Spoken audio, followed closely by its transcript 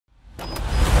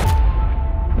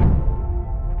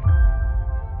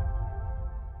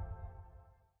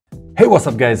Hey, what's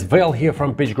up guys, Val here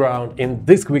from PitchGround. In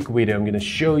this quick video I'm going to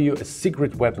show you a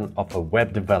secret weapon of a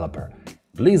web developer.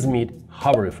 Please meet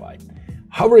Hoverify.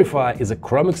 Hoverify is a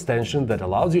Chrome extension that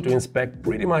allows you to inspect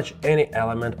pretty much any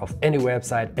element of any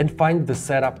website and find the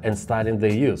setup and style in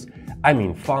their use. I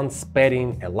mean fonts,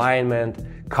 padding,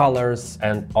 alignment, colors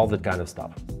and all that kind of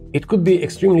stuff. It could be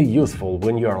extremely useful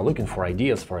when you are looking for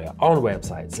ideas for your own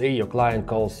website. Say your client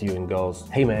calls you and goes,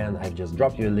 "Hey man, I've just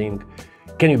dropped you a link.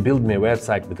 Can you build me a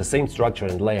website with the same structure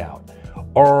and layout?"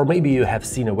 Or maybe you have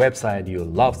seen a website you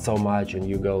love so much and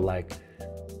you go like,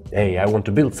 "Hey, I want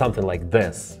to build something like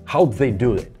this. How'd they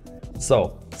do it?"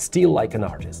 So, still like an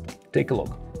artist. Take a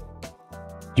look.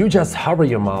 You just hover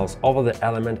your mouse over the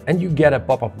element and you get a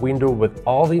pop-up window with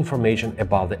all the information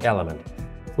about the element.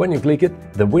 When you click it,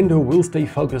 the window will stay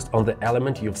focused on the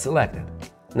element you've selected.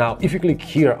 Now, if you click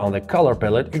here on the color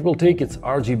palette, it will take its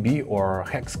RGB or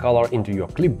hex color into your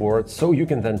clipboard, so you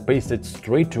can then paste it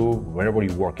straight to wherever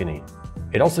you're working in.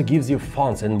 It also gives you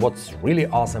fonts, and what's really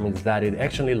awesome is that it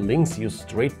actually links you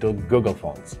straight to Google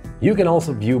Fonts. You can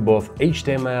also view both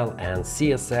HTML and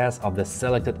CSS of the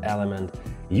selected element,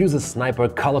 use a sniper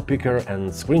color picker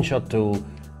and screenshot tool,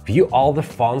 view all the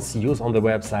fonts used on the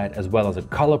website as well as a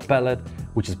color palette,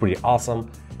 which is pretty awesome,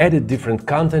 edit different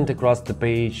content across the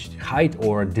page, hide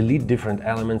or delete different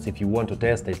elements if you want to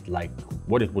test it, like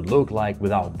what it would look like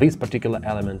without this particular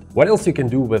element. What else you can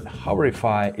do with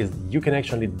Hoverify is you can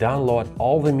actually download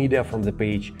all the media from the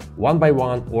page one by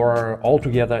one or all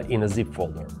together in a zip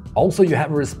folder. Also, you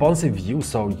have a responsive view,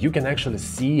 so you can actually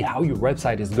see how your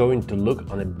website is going to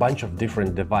look on a bunch of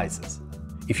different devices.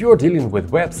 If you are dealing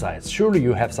with websites, surely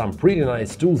you have some pretty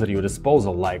nice tools at your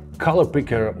disposal like color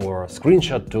picker or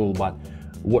screenshot tool, but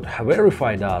what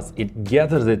Hoverify does, it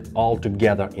gathers it all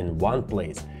together in one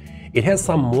place. It has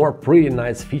some more pretty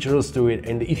nice features to it,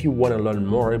 and if you want to learn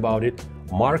more about it,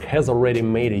 Mark has already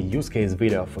made a use case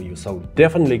video for you, so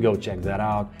definitely go check that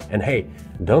out. And hey,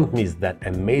 don't miss that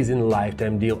amazing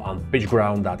lifetime deal on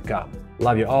PitchGround.com.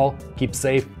 Love you all, keep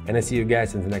safe, and I see you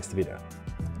guys in the next video.